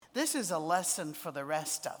This is a lesson for the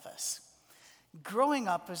rest of us. Growing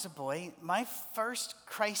up as a boy, my first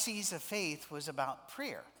crises of faith was about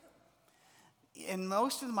prayer. And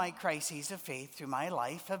most of my crises of faith through my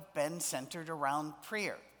life have been centered around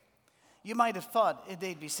prayer. You might have thought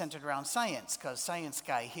they'd be centered around science, because science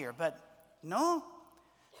guy here, but no,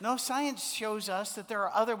 science shows us that there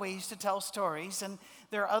are other ways to tell stories, and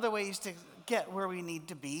there are other ways to get where we need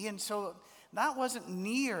to be. And so that wasn't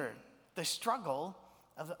near the struggle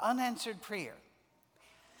of unanswered prayer.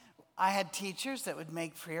 I had teachers that would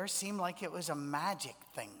make prayer seem like it was a magic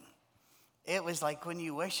thing. It was like when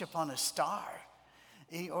you wish upon a star,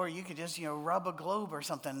 or you could just, rub a globe or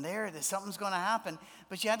something that something's going to happen.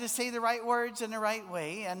 But you had to say the right words in the right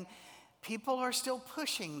way, and people are still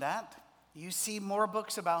pushing that. You see more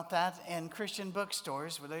books about that in Christian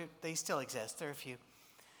bookstores, where they still exist. There are a few.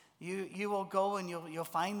 You will go and you'll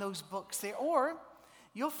find those books there, or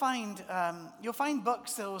you'll find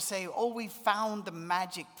books that will say, "Oh, we found the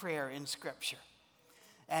magic prayer in Scripture,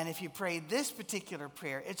 and if you pray this particular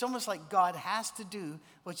prayer, it's almost like God has to do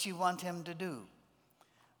what you want Him to do."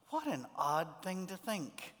 What an odd thing to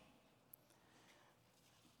think.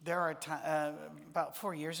 There are about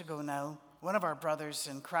 4 years ago now, one of our brothers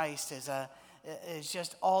in Christ is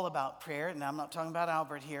just all about prayer. And I'm not talking about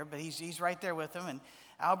Albert here, but he's right there with him. And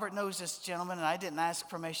Albert knows this gentleman, and I didn't ask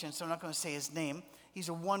permission, so I'm not going to say his name. He's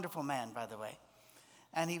a wonderful man, by the way.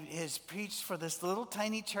 And he has preached for this little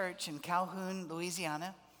tiny church in Calhoun,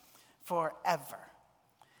 Louisiana, forever.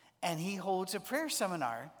 And he holds a prayer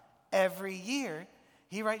seminar every year.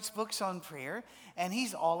 He writes books on prayer, and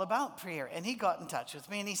he's all about prayer. And he got in touch with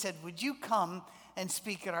me, and he said, "Would you come and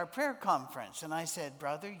speak at our prayer conference?" And I said,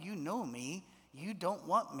 "Brother, you know me. You don't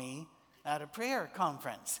want me at a prayer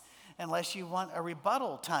conference unless you want a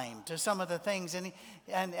rebuttal time to some of the things."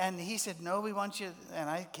 And he said, "No, we want you." And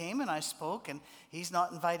I came and I spoke, and he's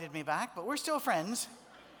not invited me back, but we're still friends.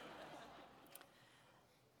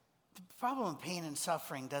 The problem of pain and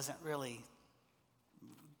suffering doesn't really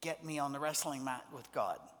get me on the wrestling mat with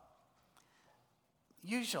God.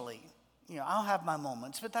 Usually, I'll have my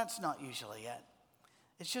moments, but that's not usually it.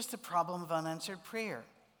 It's just a problem of unanswered prayer.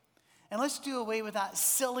 And let's do away with that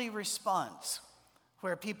silly response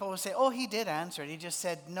where people will say, "Oh, He did answer it. He just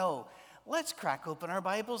said no." Let's crack open our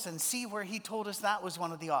Bibles and see where He told us that was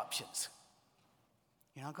one of the options.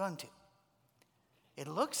 You're not going to. It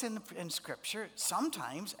looks in Scripture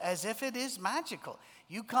sometimes as if it is magical.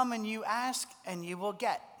 You come and you ask and you will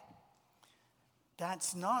get.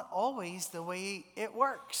 That's not always the way it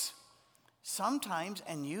works. Sometimes,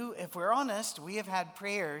 and if we're honest, we have had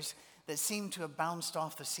prayers that seem to have bounced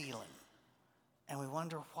off the ceiling. And we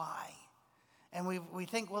wonder why. And we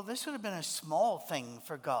think, well, this would have been a small thing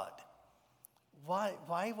for God.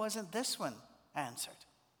 Why wasn't this one answered?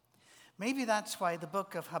 Maybe that's why the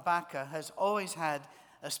book of Habakkuk has always had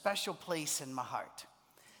a special place in my heart.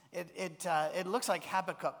 It looks like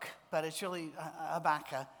Habakkuk, but it's really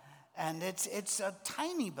Habakkuk. And it's a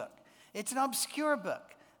tiny book. It's an obscure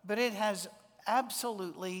book, but it has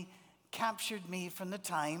absolutely captured me from the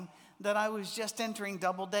time that I was just entering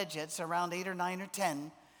double digits, around 8 or 9 or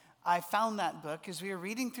 10. I found that book as we were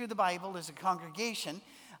reading through the Bible as a congregation.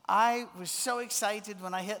 I was so excited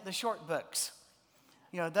when I hit the short books.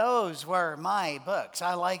 Those were my books.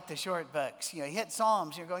 I like the short books. You hit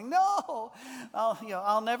Psalms, you're going, "No,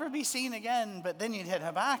 I'll never be seen again." But then you'd hit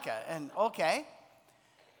Habakkuk, and okay.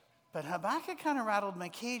 But Habakkuk kind of rattled my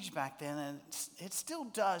cage back then, and it still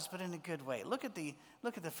does, but in a good way. Look at the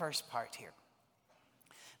first part here.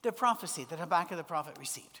 The prophecy that Habakkuk the prophet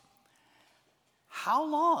received. "How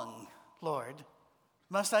long, Lord,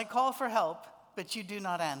 must I call for help, but you do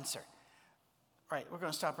not answer?" Right, we're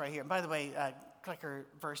going to stop right here. And by the way, clicker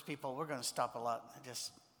verse people, we're going to stop a lot.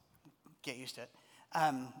 Just get used to it.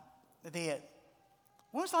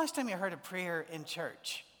 When was the last time you heard a prayer in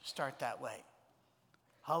church start that way?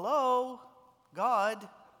 "Hello, God,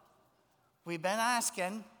 we've been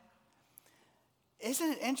asking."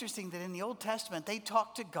 Isn't it interesting that in the Old Testament, they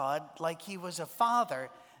talked to God like He was a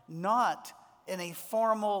father, not in a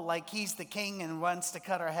formal, like He's the king and wants to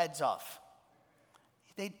cut our heads off.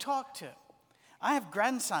 They talk to Him. I have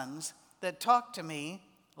grandsons that talk to me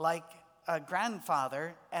like a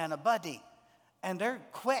grandfather and a buddy, and they're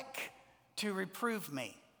quick to reprove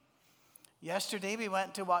me. Yesterday, we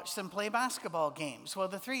went to watch them play basketball games. Well,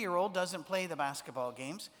 the 3-year-old doesn't play the basketball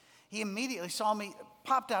games. He immediately saw me,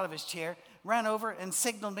 popped out of his chair, ran over and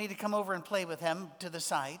signaled me to come over and play with him to the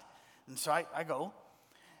side. And so I go.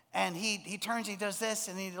 And he turns, he does this,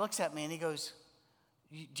 and he looks at me and he goes,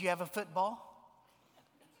 "Do you have a football?"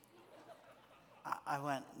 I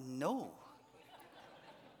went, "No."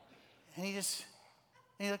 And he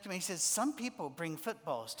And he looked at me and he says, some people bring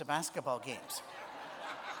footballs to basketball games.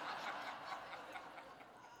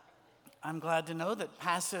 I'm glad to know that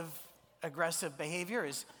passive aggressive behavior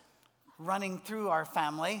is running through our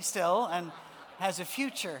family still and has a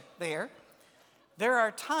future there. There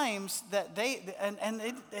are times that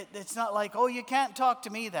it's not like, oh, you can't talk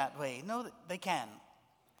to me that way. No, they can.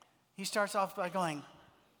 He starts off by going,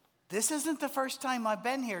 this isn't the first time I've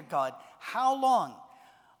been here, God. How long?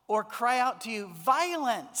 Or cry out to you,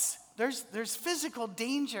 violence. There's physical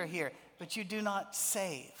danger here, but you do not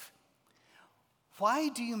save. Why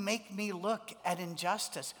do you make me look at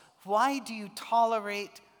injustice? Why do you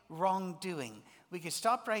tolerate wrongdoing? We could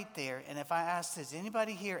stop right there, and if I asked, has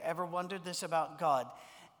anybody here ever wondered this about God?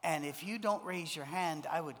 And if you don't raise your hand,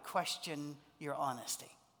 I would question your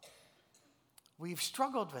honesty. We've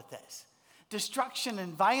struggled with this. Destruction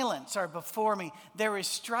and violence are before me. There is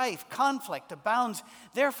strife, conflict abounds.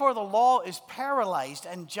 Therefore, the law is paralyzed,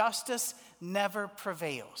 and justice never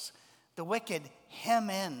prevails. The wicked hem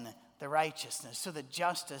in the righteousness, so that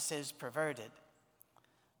justice is perverted.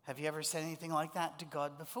 Have you ever said anything like that to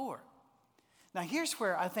God before? Now, here's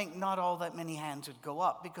where I think not all that many hands would go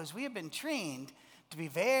up, because we have been trained to be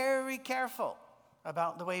very careful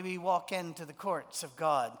about the way we walk into the courts of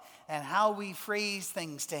God and how we phrase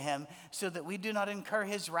things to him so that we do not incur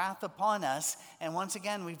his wrath upon us. And once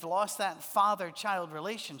again, we've lost that father-child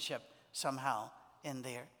relationship somehow in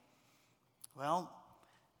there. Well,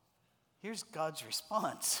 here's God's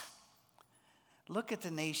response. Look at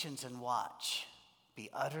the nations and watch.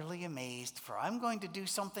 Be utterly amazed, for I'm going to do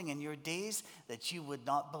something in your days that you would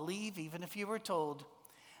not believe, even if you were told.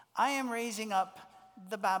 I am raising up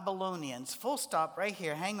the Babylonians. Full stop right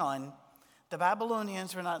here. Hang on. The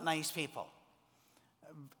Babylonians were not nice people.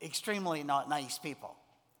 Extremely not nice people.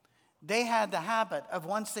 They had the habit of,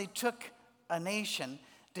 once they took a nation,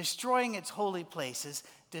 destroying its holy places,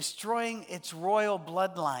 destroying its royal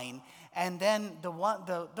bloodline, and then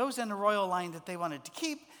those in the royal line that they wanted to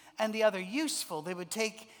keep, and the other useful, they would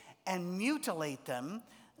take and mutilate them,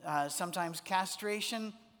 sometimes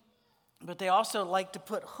castration, but they also like to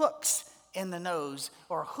put hooks in the nose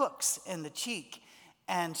or hooks in the cheek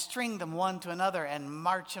and string them one to another and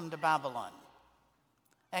march them to Babylon.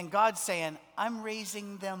 And God's saying, I'm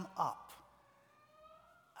raising them up.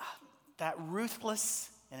 That ruthless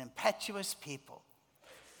and impetuous people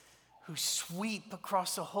who sweep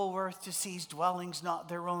across the whole earth to seize dwellings not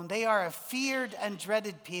their own. They are a feared and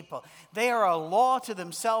dreaded people. They are a law to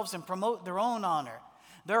themselves and promote their own honor.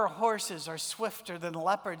 Their horses are swifter than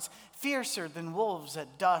leopards, fiercer than wolves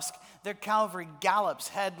at dusk. Their cavalry gallops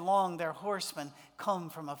headlong. Their horsemen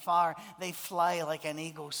come from afar. They fly like an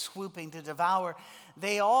eagle swooping to devour.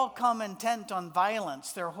 They all come intent on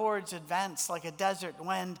violence. Their hordes advance like a desert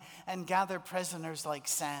wind and gather prisoners like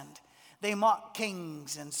sand. They mock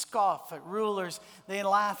kings and scoff at rulers. They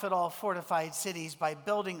laugh at all fortified cities by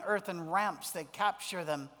building earthen ramps that capture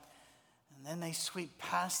them. And then they sweep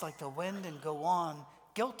past like the wind and go on.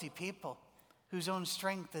 Guilty people whose own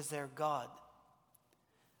strength is their God.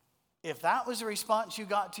 If that was the response you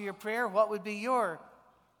got to your prayer, what would be your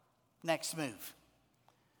next move?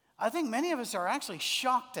 I think many of us are actually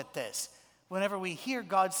shocked at this whenever we hear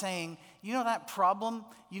God saying, you know that problem,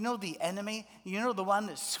 you know the enemy, you know the one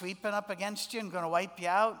that's sweeping up against you and going to wipe you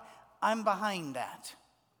out, I'm behind that.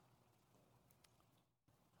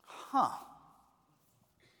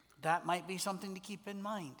 That might be something to keep in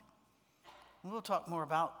mind. We'll talk more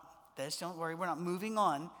about this. Don't worry, we're not moving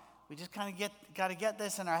on. We just kind of got to get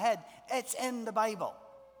this in our head. It's in the Bible.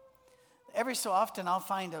 Every so often I'll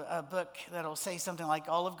find a book that'll say something like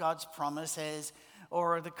all of God's promises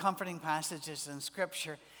or the comforting passages in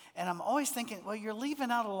Scripture. And I'm always thinking, well, you're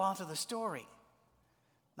leaving out a lot of the story.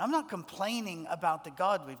 Now, I'm not complaining about the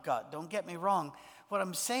God we've got. Don't get me wrong. What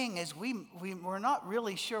I'm saying is we're not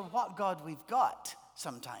really sure what God we've got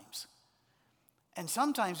sometimes. And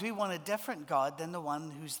sometimes we want a different God than the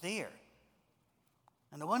one who's there.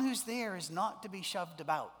 And the one who's there is not to be shoved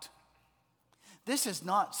about. This is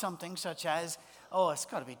not something such as, it's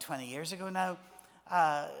got to be 20 years ago now.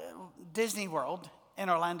 Disney World in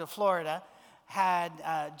Orlando, Florida, had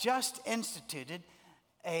just instituted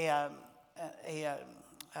a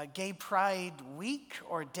gay pride week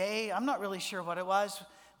or day. I'm not really sure what it was,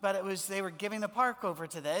 but they were giving the park over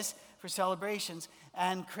to this for celebrations,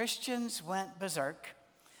 and Christians went berserk.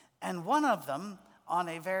 And one of them, on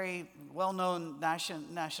a very well-known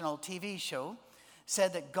national TV show,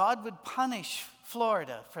 said that God would punish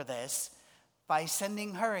Florida for this by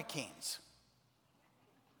sending hurricanes.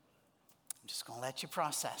 I'm just going to let you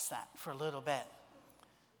process that for a little bit.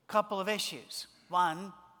 Couple of issues.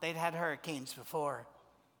 One, they'd had hurricanes before.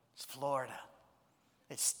 It's Florida.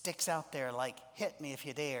 It sticks out there like, hit me if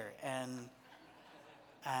you dare, and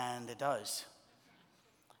it does.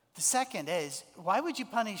 The second is, why would you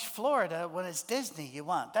punish Florida when it's Disney you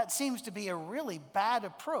want? That seems to be a really bad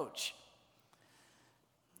approach.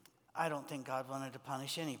 I don't think God wanted to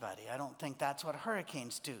punish anybody. I don't think that's what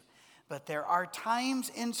hurricanes do. But there are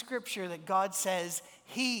times in Scripture that God says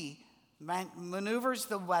he maneuvers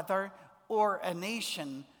the weather or a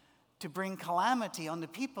nation to bring calamity on the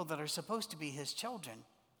people that are supposed to be his children.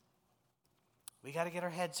 We got to get our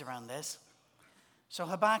heads around this. So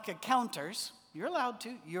Habakkuk counters. You're allowed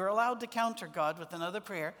to. You're allowed to counter God with another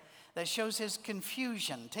prayer that shows his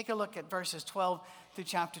confusion. Take a look at verses 12 through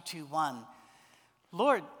chapter 2:1.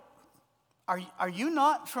 Lord, are you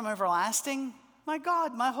not from everlasting? My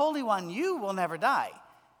God, my Holy One, you will never die.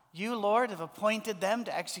 You, Lord, have appointed them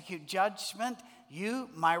to execute judgment. You,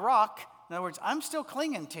 my rock, in other words, I'm still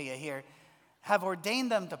clinging to you here, have ordained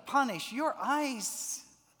them to punish. Your eyes,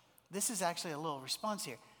 this is actually a little response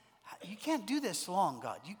here. You can't do this long,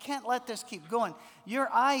 God. You can't let this keep going. Your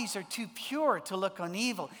eyes are too pure to look on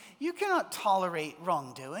evil. You cannot tolerate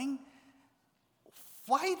wrongdoing.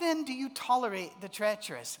 Why then do you tolerate the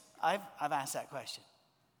treacherous? I've asked that question.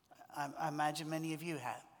 I imagine many of you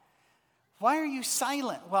have. Why are you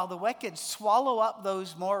silent while the wicked swallow up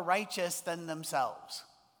those more righteous than themselves?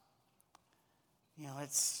 You know,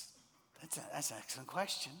 that's an excellent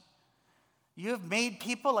question. You have made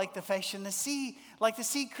people like the fish in the sea, like the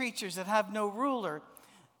sea creatures that have no ruler.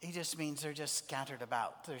 He just means they're just scattered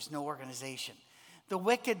about. There's no organization. The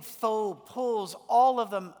wicked foe pulls all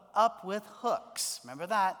of them up with hooks. Remember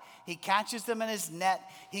that? He catches them in his net.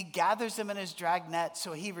 He gathers them in his dragnet.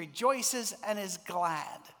 So he rejoices and is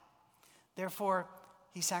glad. Therefore,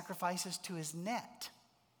 he sacrifices to his net.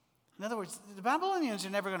 In other words, the Babylonians are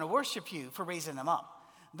never going to worship you for raising them up.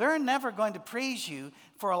 They're never going to praise you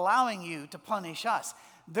for allowing you to punish us.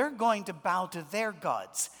 They're going to bow to their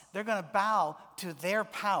gods. They're going to bow to their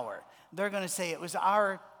power. They're going to say it was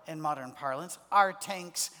our, in modern parlance, our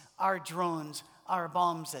tanks, our drones, our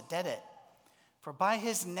bombs that did it. For by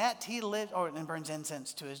his net he lives, and burns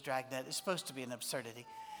incense to his dragnet. It's supposed to be an absurdity.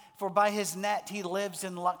 For by his net he lives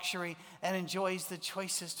in luxury and enjoys the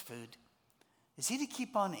choicest food. Is he to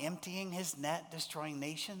keep on emptying his net, destroying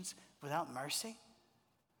nations without mercy?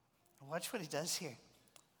 Watch what he does here.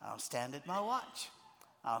 I'll stand at my watch.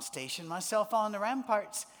 I'll station myself on the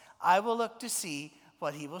ramparts. I will look to see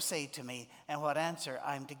what he will say to me and what answer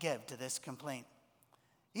I'm to give to this complaint.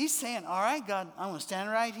 He's saying, all right, God, I'm going to stand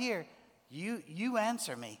right here. You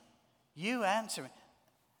answer me. You answer me.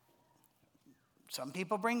 Some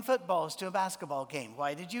people bring footballs to a basketball game.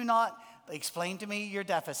 Why did you not explain to me your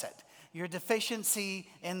deficit, your deficiency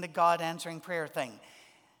in the God answering prayer thing?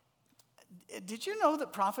 Did you know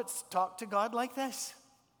that prophets talk to God like this?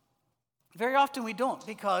 Very often we don't,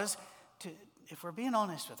 because if we're being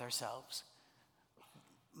honest with ourselves,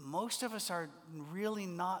 most of us are really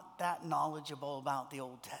not that knowledgeable about the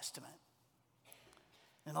Old Testament.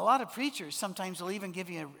 And a lot of preachers sometimes will even give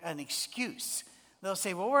you an excuse. They'll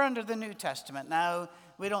say, well, we're under the New Testament now.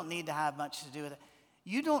 We don't need to have much to do with it.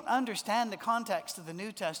 You don't understand the context of the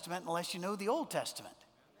New Testament unless you know the Old Testament.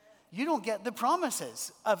 You don't get the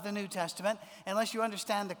promises of the New Testament unless you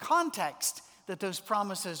understand the context that those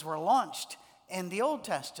promises were launched in the Old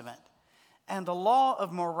Testament. And the law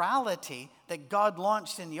of morality that God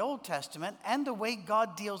launched in the Old Testament and the way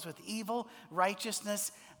God deals with evil,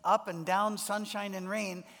 righteousness, up and down, sunshine and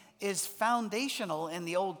rain is foundational in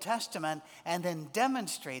the Old Testament and then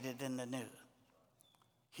demonstrated in the New.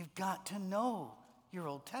 You've got to know your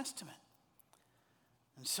Old Testament.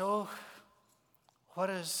 And so, what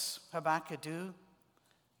does Habakkuk do?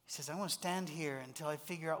 He says, I'm going to stand here until I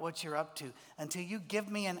figure out what you're up to, until you give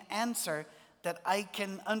me an answer that I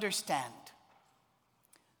can understand.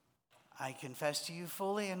 I confess to you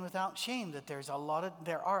fully and without shame that there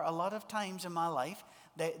are a lot of times in my life,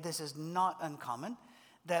 that this is not uncommon,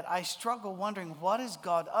 that I struggle wondering what is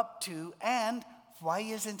God up to and why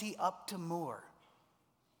isn't he up to more?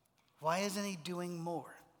 Why isn't he doing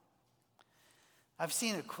more? I've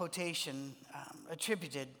seen a quotation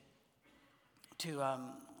attributed to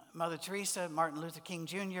Mother Teresa, Martin Luther King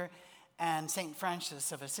Jr., and St.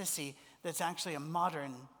 Francis of Assisi that's actually a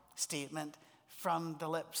modern statement from the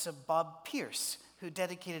lips of Bob Pierce, who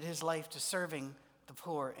dedicated his life to serving the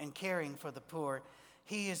poor and caring for the poor.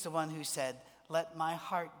 He is the one who said, let my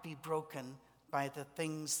heart be broken by the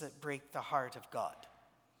things that break the heart of God.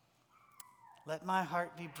 Let my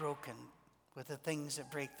heart be broken with the things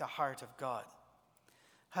that break the heart of God.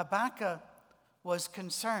 Habakkuk was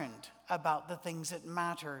concerned about the things that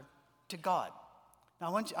matter to God.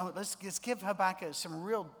 Now, let's give Habakkuk some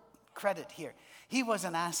real credit here. He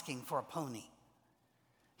wasn't asking for a pony.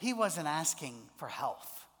 He wasn't asking for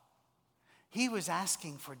health. He was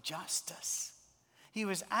asking for justice. He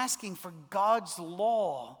was asking for God's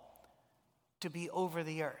law to be over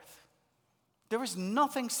the earth. There was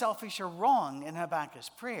nothing selfish or wrong in Habakkuk's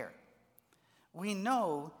prayer. We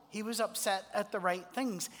know he was upset at the right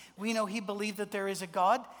things. We know he believed that there is a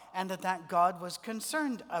God and that God was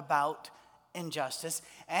concerned about injustice.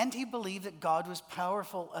 And he believed that God was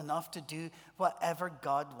powerful enough to do whatever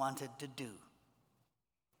God wanted to do.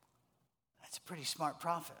 That's a pretty smart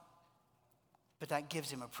prophet. But that gives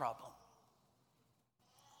him a problem.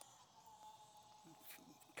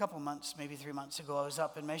 A couple months, maybe 3 months ago, I was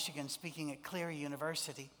up in Michigan speaking at Cleary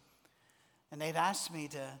University. And they'd asked me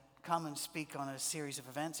to come and speak on a series of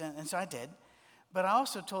events, and so I did. But I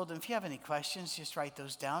also told them, if you have any questions, just write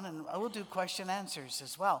those down, and I will do question answers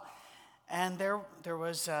as well. And there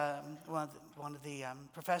was one of the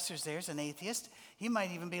professors there is an atheist. He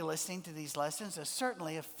might even be listening to these lessons.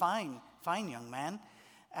 Certainly a fine young man.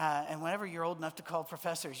 And whenever you're old enough to call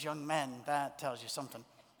professors young men, that tells you something.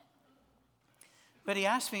 But he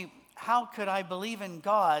asked me, how could I believe in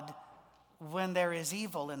God when there is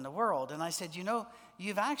evil in the world? And I said,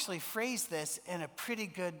 you've actually phrased this in a pretty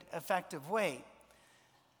good, effective way.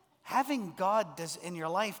 Having God in your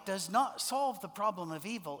life does not solve the problem of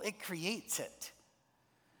evil. It creates it.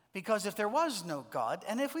 Because if there was no God,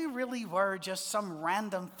 and if we really were just some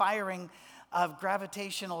random firing of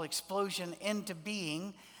gravitational explosion into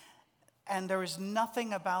being, and there was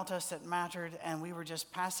nothing about us that mattered, and we were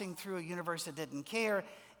just passing through a universe that didn't care,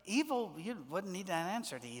 evil, you wouldn't need an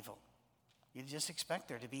answer to evil. You'd just expect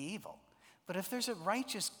there to be evil. But if there's a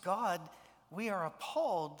righteous God, we are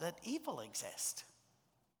appalled that evil exists.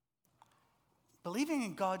 Believing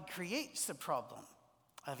in God creates the problem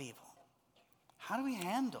of evil. How do we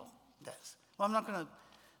handle this? Well, I'm not going to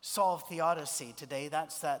solve theodicy today.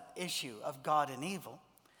 That's that issue of God and evil.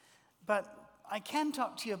 But I can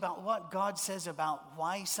talk to you about what God says about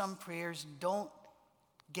why some prayers don't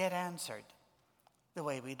get answered the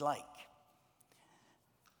way we'd like.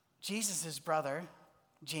 Jesus' brother,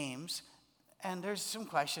 James, and there's some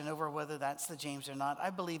question over whether that's the James or not. I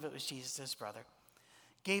believe it was Jesus' brother.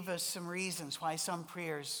 Gave us some reasons why some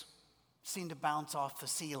prayers seem to bounce off the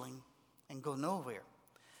ceiling and go nowhere.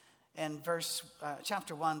 In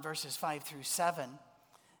chapter 1, verses 5 through 7,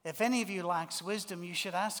 if any of you lacks wisdom, you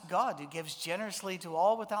should ask God, who gives generously to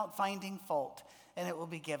all without finding fault, and it will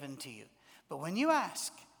be given to you. But when you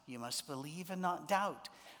ask, you must believe and not doubt,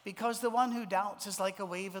 because the one who doubts is like a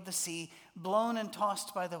wave of the sea, blown and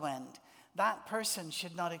tossed by the wind. That person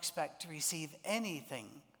should not expect to receive anything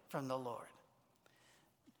from the Lord.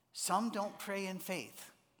 Some don't pray in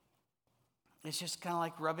faith. It's just kind of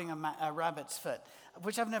like rubbing a rabbit's foot,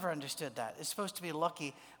 which I've never understood that. It's supposed to be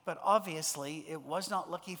lucky, but obviously it was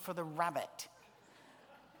not lucky for the rabbit.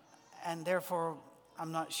 And therefore,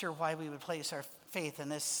 I'm not sure why we would place our faith in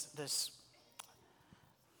this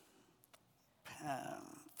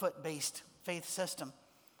foot-based faith system.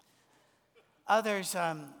 Others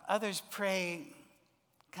pray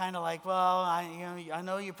kind of like, well, I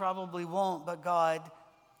know you probably won't, but God.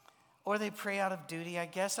 Or they pray out of duty, I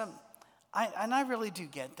guess. And I really do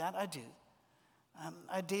get that. I do.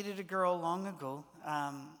 I dated a girl long ago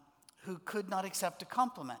who could not accept a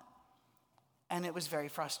compliment. And it was very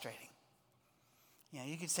frustrating.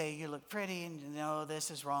 You could say, you look pretty, and no, this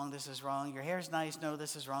is wrong, your hair's nice, no,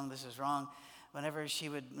 this is wrong. Whenever she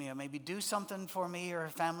would maybe do something for me or her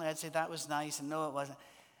family, I'd say that was nice, and no, it wasn't.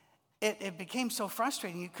 It became so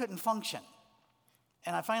frustrating, you couldn't function.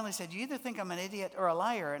 And I finally said, you either think I'm an idiot or a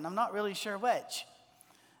liar, and I'm not really sure which.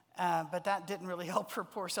 But that didn't really help her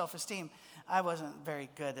poor self-esteem. I wasn't very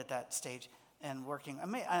good at that stage and working.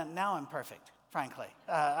 Now I'm perfect, frankly.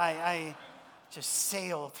 I just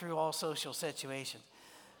sail through all social situations.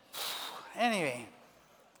 Anyway,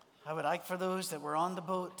 I would like for those that were on the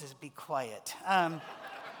boat to be quiet.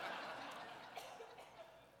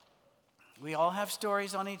 We all have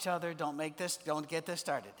stories on each other. Don't get this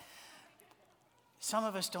started. Some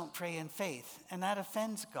of us don't pray in faith, and that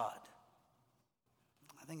offends God.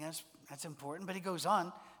 I think that's important, but he goes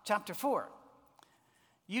on. Chapter 4.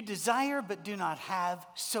 You desire but do not have,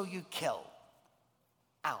 so you kill.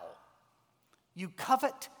 Ow. You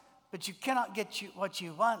covet, but you cannot get what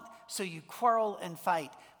you want, so you quarrel and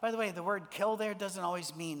fight. By the way, the word kill there doesn't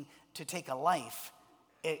always mean to take a life.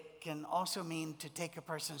 It can also mean to take a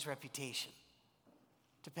person's reputation,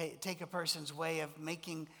 to take a person's way of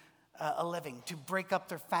making a living, to break up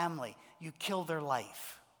their family. You kill their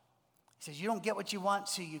life. He says, you don't get what you want,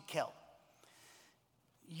 so you kill.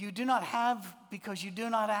 You do not have because you do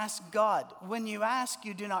not ask God. When you ask,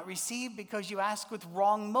 you do not receive because you ask with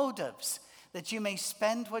wrong motives, that you may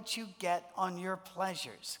spend what you get on your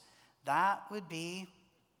pleasures. That would be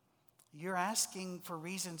you're asking for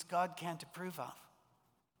reasons God can't approve of.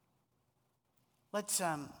 Let's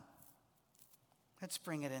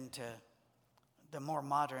bring it into the more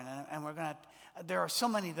modern, and we're going to. There are so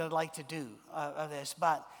many that I'd like to do of this,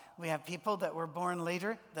 but we have people that were born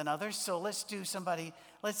later than others. So let's do somebody.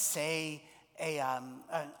 Let's say a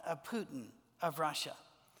Putin of Russia,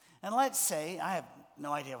 and let's say I have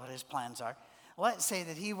no idea what his plans are. Let's say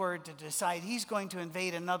that he were to decide he's going to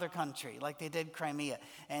invade another country, like they did Crimea,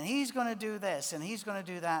 and he's going to do this and he's going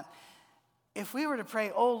to do that. If we were to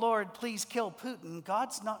pray, "Oh Lord, please kill Putin,"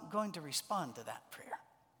 God's not going to respond to that prayer.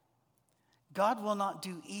 God will not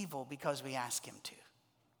do evil because we ask him to.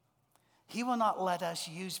 He will not let us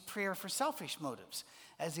use prayer for selfish motives.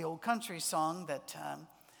 As the old country song that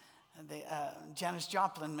Janis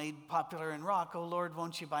Joplin made popular in rock, "Oh Lord,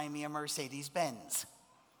 won't you buy me a Mercedes-Benz?"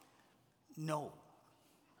 No,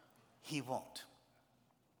 he won't.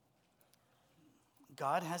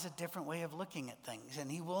 God has a different way of looking at things,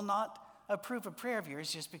 and he will not approve a prayer of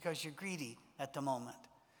yours just because you're greedy at the moment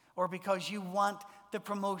or because you want the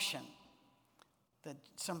promotion that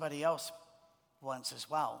somebody else wants as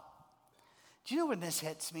well. Do you know when this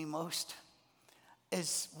hits me most?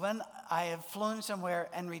 Is when I have flown somewhere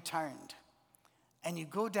and returned, and you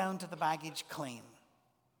go down to the baggage claim.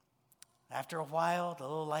 After a while, the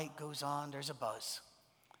little light goes on, there's a buzz.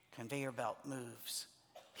 Conveyor belt moves.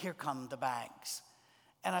 Here come the bags.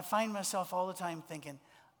 And I find myself all the time thinking,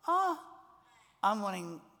 I'm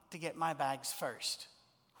wanting to get my bags first,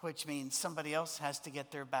 which means somebody else has to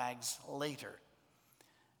get their bags later.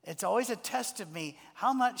 It's always a test of me,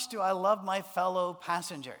 how much do I love my fellow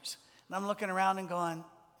passengers? And I'm looking around and going,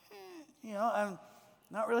 I'm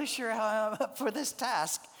not really sure how I'm up for this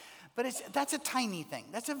task. But that's a tiny thing.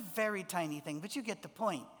 That's a very tiny thing, but you get the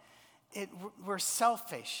point. We're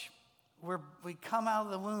selfish. We come out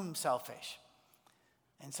of the womb selfish.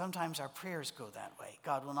 And sometimes our prayers go that way.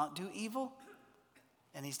 God will not do evil,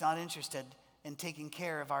 and he's not interested in taking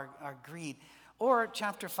care of our greed. Or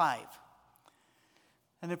chapter 5.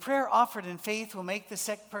 And the prayer offered in faith will make the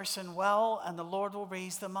sick person well, and the Lord will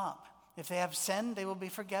raise them up. If they have sinned, they will be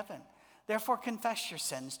forgiven. Therefore, confess your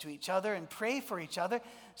sins to each other and pray for each other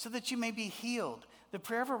so that you may be healed. The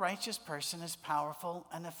prayer of a righteous person is powerful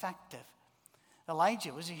and effective.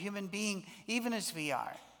 Elijah was a human being, even as we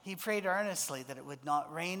are. He prayed earnestly that it would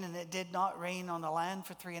not rain, and it did not rain on the land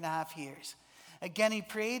for 3.5 years. Again he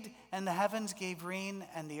prayed, and the heavens gave rain,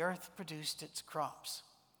 and the earth produced its crops.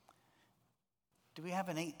 Do we have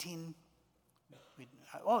an 18?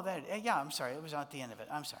 I'm sorry. It was at the end of it.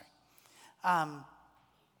 I'm sorry.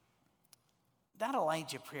 That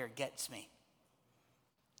Elijah prayer gets me.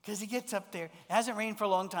 Because he gets up there. It hasn't rained for a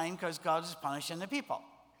long time because God is punishing the people.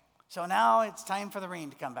 So now it's time for the rain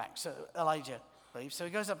to come back. So Elijah believes. So he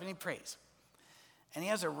goes up and he prays. And he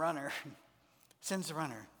has a runner. Sends the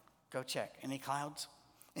runner. Go check. Any clouds?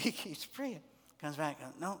 He keeps praying. Comes back.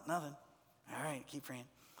 No, nothing. All right, keep praying.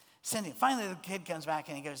 Sending. Finally, the kid comes back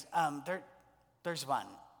and he goes, there's one.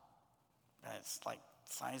 That's like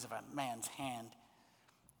the size of a man's hand.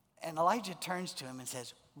 And Elijah turns to him and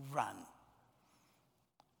says, "Run."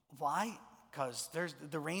 Why? Because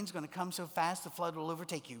the rain's going to come so fast, the flood will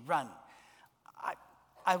overtake you. Run.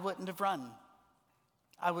 I wouldn't have run.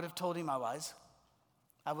 I would have told him I was.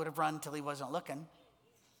 I would have run till he wasn't looking,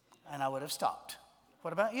 and I would have stopped.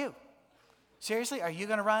 What about you? Seriously, are you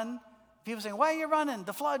going to run? People saying, "Why are you running?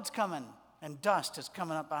 The flood's coming," and dust is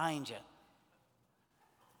coming up behind you.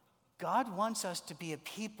 God wants us to be a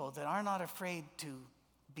people that are not afraid to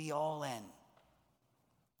be all in.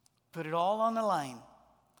 Put it all on the line.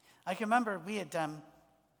 I can remember we had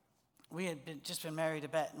just been married a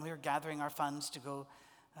bit, and we were gathering our funds to go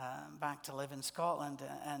back to live in Scotland,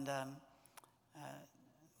 and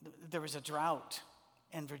there was a drought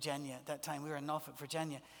in Virginia at that time. We were in Norfolk,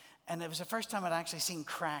 Virginia, and it was the first time I'd actually seen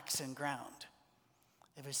cracks in ground.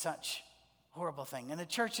 It was such a horrible thing. And the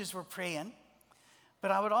churches were praying, but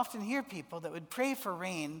I would often hear people that would pray for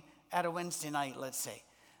rain at a Wednesday night, let's say,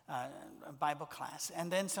 a Bible class.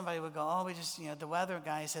 And then somebody would go, "Oh, we just, the weather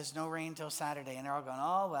guy says no rain till Saturday." And they're all going,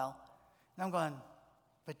 "Oh, well." And I'm going,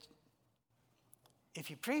 but if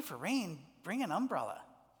you pray for rain, bring an umbrella.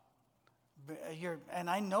 And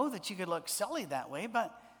I know that you could look silly that way,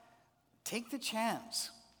 but take the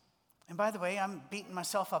chance. And by the way, I'm beating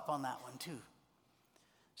myself up on that one too.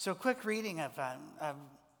 So a quick reading of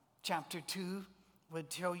chapter 2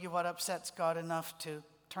 would show you what upsets God enough to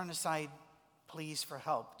turn aside pleas for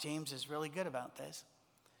help. James is really good about this.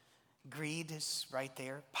 Greed is right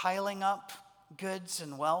there. Piling up goods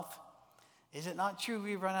and wealth. Is it not true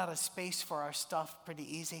we run out of space for our stuff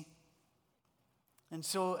pretty easy? And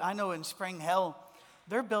so I know in Spring Hill,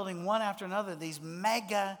 they're building one after another these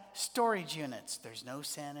mega storage units. There's no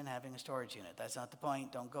sin in having a storage unit. That's not the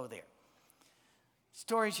point. Don't go there.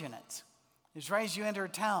 Storage units. It's right as you enter a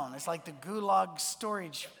town. It's like the Gulag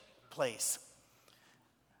storage place.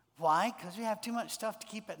 Why? Because we have too much stuff to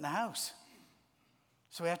keep it in the house.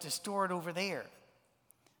 So we have to store it over there.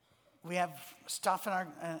 We have stuff in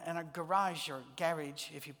our garage or garage,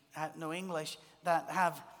 if you know English, that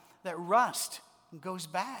rust and goes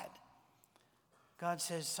bad. God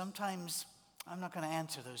says, sometimes I'm not going to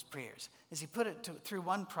answer those prayers. As he put it through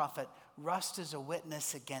one prophet, rust is a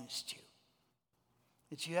witness against you.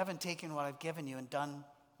 That you haven't taken what I've given you and done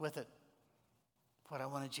with it what I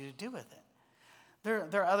wanted you to do with it.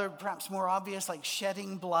 There are other, perhaps more obvious, like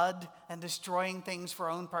shedding blood and destroying things for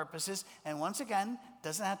our own purposes. And once again, it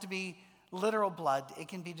doesn't have to be literal blood. It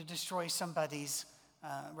can be to destroy somebody's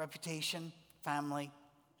reputation, family.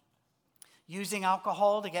 Using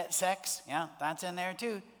alcohol to get sex, yeah, that's in there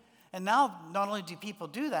too. And now, not only do people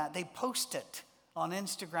do that, they post it on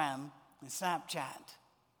Instagram and Snapchat.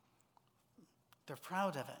 They're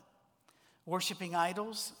proud of it. Worshipping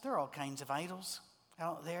idols, there are all kinds of idols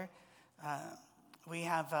out there. We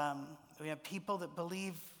have people that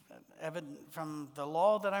believe, from the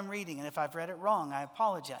law that I'm reading, and if I've read it wrong, I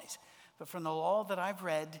apologize. But from the law that I've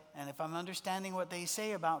read, and if I'm understanding what they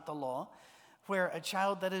say about the law, where a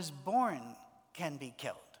child that is born can be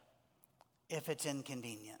killed if it's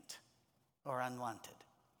inconvenient or unwanted.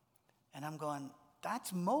 And I'm going,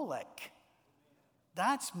 that's Molech.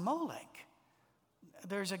 That's Molech.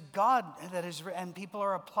 There's a God that is, and people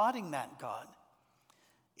are applauding that God.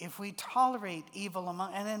 If we tolerate evil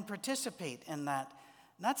and then participate in that,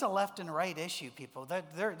 and that's a left and right issue, people.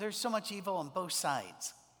 There's so much evil on both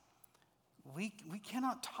sides. We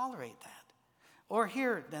cannot tolerate that. Or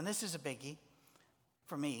here, then this is a biggie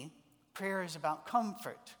for me. Prayer is about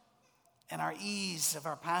comfort and our ease of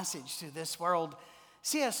our passage through this world.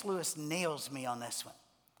 C.S. Lewis nails me on this one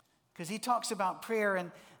because he talks about prayer,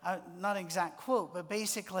 and not an exact quote, but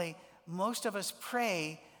basically most of us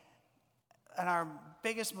pray and our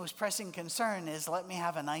biggest, most pressing concern is, let me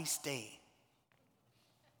have a nice day.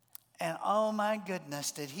 And oh my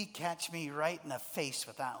goodness, did he catch me right in the face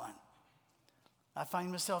with that one. I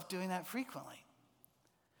find myself doing that frequently.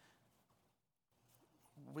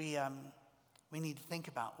 We need to think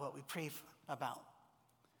about what we pray about.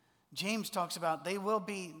 James talks about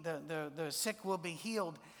the sick will be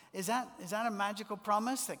healed. Is that a magical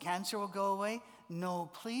promise that cancer will go away? No,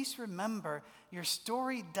 please remember, your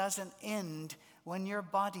story doesn't end when your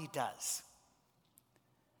body does.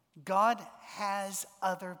 God has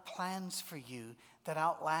other plans for you that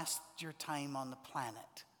outlast your time on the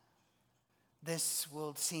planet. This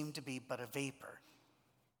will seem to be but a vapor.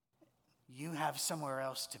 You have somewhere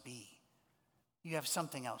else to be. You have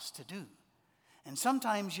something else to do. And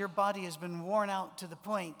sometimes your body has been worn out to the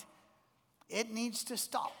point it needs to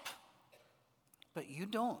stop. But you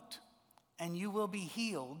don't. And you will be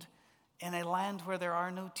healed in a land where there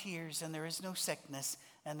are no tears and there is no sickness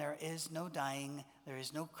and there is no dying, there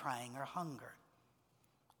is no crying or hunger.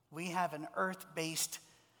 We have an earth-based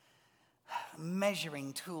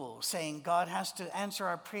measuring tool saying God has to answer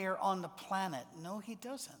our prayer on the planet. No, he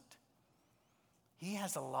doesn't. He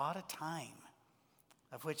has a lot of time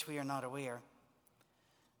of which we are not aware.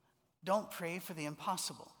 Don't pray for the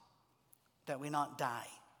impossible, that we not die.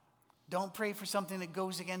 Don't pray for something that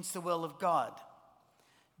goes against the will of God.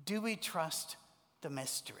 Do we trust the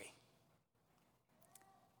mystery?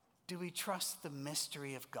 Do we trust the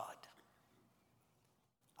mystery of God?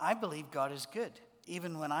 I believe God is good.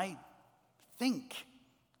 Even when I think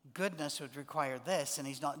goodness would require this and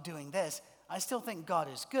he's not doing this, I still think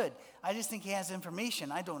God is good. I just think he has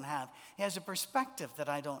information I don't have. He has a perspective that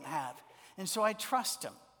I don't have. And so I trust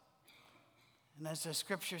him. And as the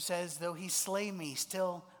scripture says, though he slay me,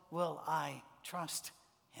 still will I trust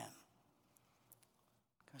him.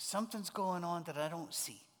 Because something's going on that I don't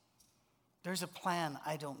see. There's a plan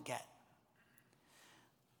I don't get.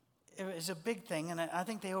 It was a big thing, and I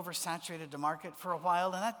think they oversaturated the market for a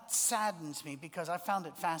while, and that saddens me because I found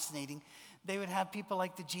it fascinating. They would have people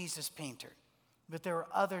like the Jesus painter, but there were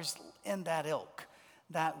others in that ilk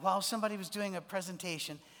that while somebody was doing a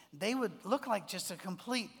presentation, they would look like just a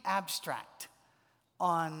complete abstract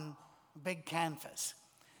on a big canvas.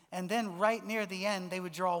 And then right near the end, they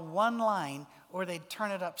would draw one line or they'd turn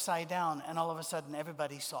it upside down, and all of a sudden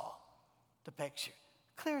everybody saw the picture.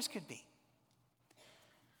 Clear as could be.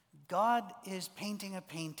 God is painting a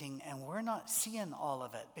painting, and we're not seeing all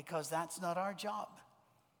of it because that's not our job.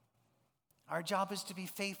 Our job is to be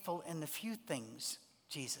faithful in the few things,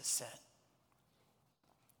 Jesus said.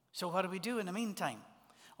 So what do we do in the meantime?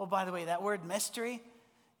 Oh, by the way, that word mystery,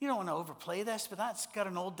 you don't want to overplay this, but that's got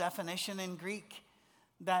an old definition in Greek.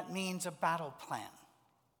 That means a battle plan.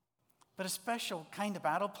 But a special kind of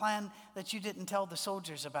battle plan that you didn't tell the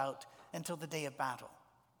soldiers about until the day of battle,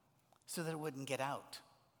 so that it wouldn't get out.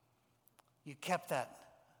 You kept that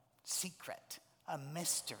secret, a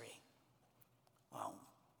mystery. Well,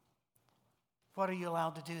 what are you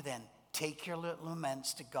allowed to do then? Take your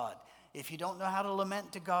laments to God. If you don't know how to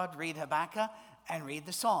lament to God, read Habakkuk and read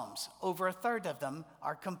the Psalms. Over a third of them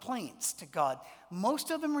are complaints to God. Most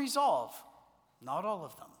of them resolve, not all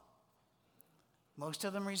of them. Most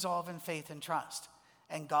of them resolve in faith and trust.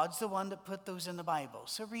 And God's the one that put those in the Bible,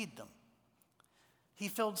 so read them. He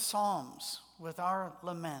filled Psalms with our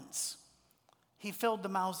laments. He filled the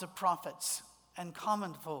mouths of prophets and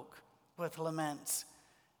common folk with laments.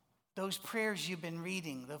 Those prayers you've been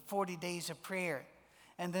reading, the 40 days of prayer,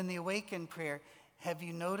 and then the awakened prayer, have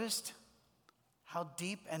you noticed how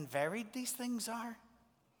deep and varied these things are?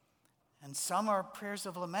 And some are prayers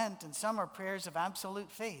of lament, and some are prayers of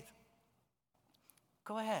absolute faith.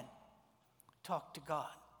 Go ahead. Talk to God.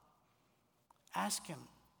 Ask Him.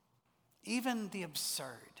 Even the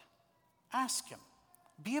absurd. Ask Him.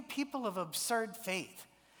 Be a people of absurd faith,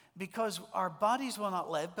 because our bodies will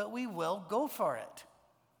not live, but we will. Go for it.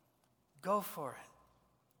 Go for it.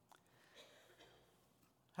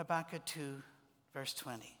 Habakkuk 2, verse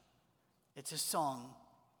 20. It's a song.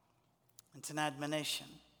 It's an admonition.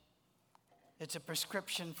 It's a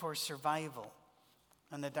prescription for survival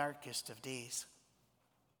in the darkest of days.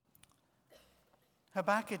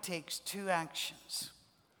 Habakkuk takes two actions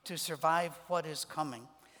to survive what is coming.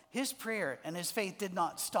 His prayer and his faith did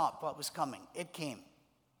not stop what was coming. It came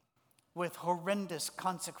with horrendous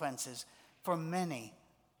consequences for many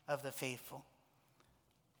of the faithful,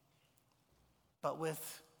 but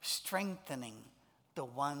with strengthening the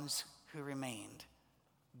ones who remained,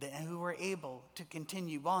 who were able to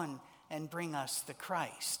continue on and bring us the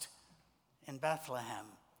Christ in Bethlehem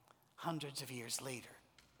hundreds of years later.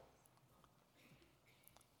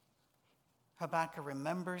 Habakkuk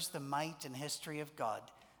remembers the might and history of God.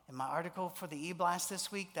 In my article for the e-blast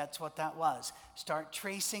this week, that's what that was. Start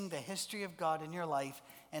tracing the history of God in your life,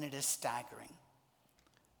 and it is staggering.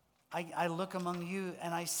 I look among you,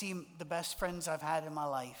 and I see the best friends I've had in my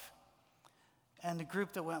life. And the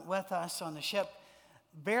group that went with us on the ship,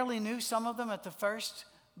 barely knew some of them at the first,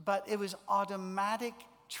 but it was automatic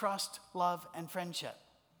trust, love, and friendship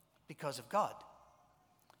because of God.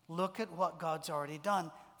 Look at what God's already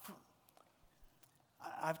done.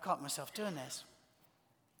 I've caught myself doing this.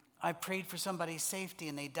 I prayed for somebody's safety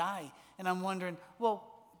and they die. And I'm wondering, well,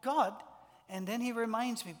 God, and then He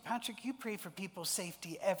reminds me, Patrick, you pray for people's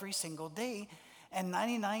safety every single day, and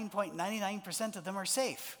 99.99% of them are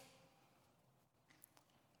safe.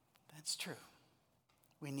 That's true.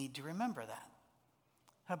 We need to remember that.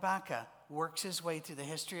 Habakkuk works his way through the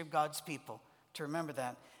history of God's people to remember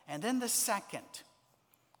that. And then the second,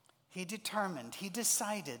 he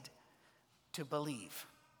decided to believe.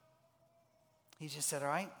 He just said, all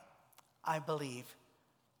right, I believe.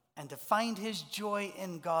 And to find his joy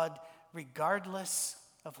in God regardless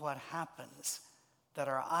of what happens that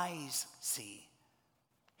our eyes see,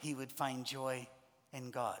 he would find joy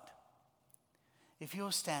in God. If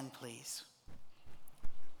you'll stand, please.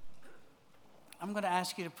 I'm going to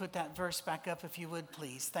ask you to put that verse back up if you would,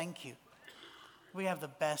 please. Thank you. We have the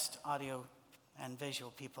best audio and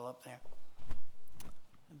visual people up there.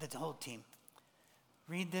 The whole team.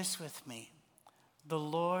 Read this with me. The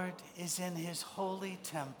Lord is in His holy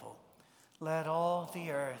temple. Let all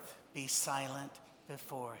the earth be silent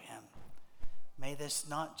before Him. May this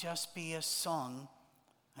not just be a song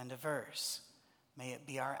and a verse. May it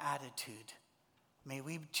be our attitude. May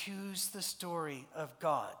we choose the story of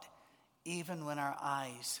God even when our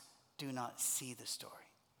eyes do not see the story.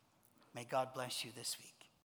 May God bless you this week.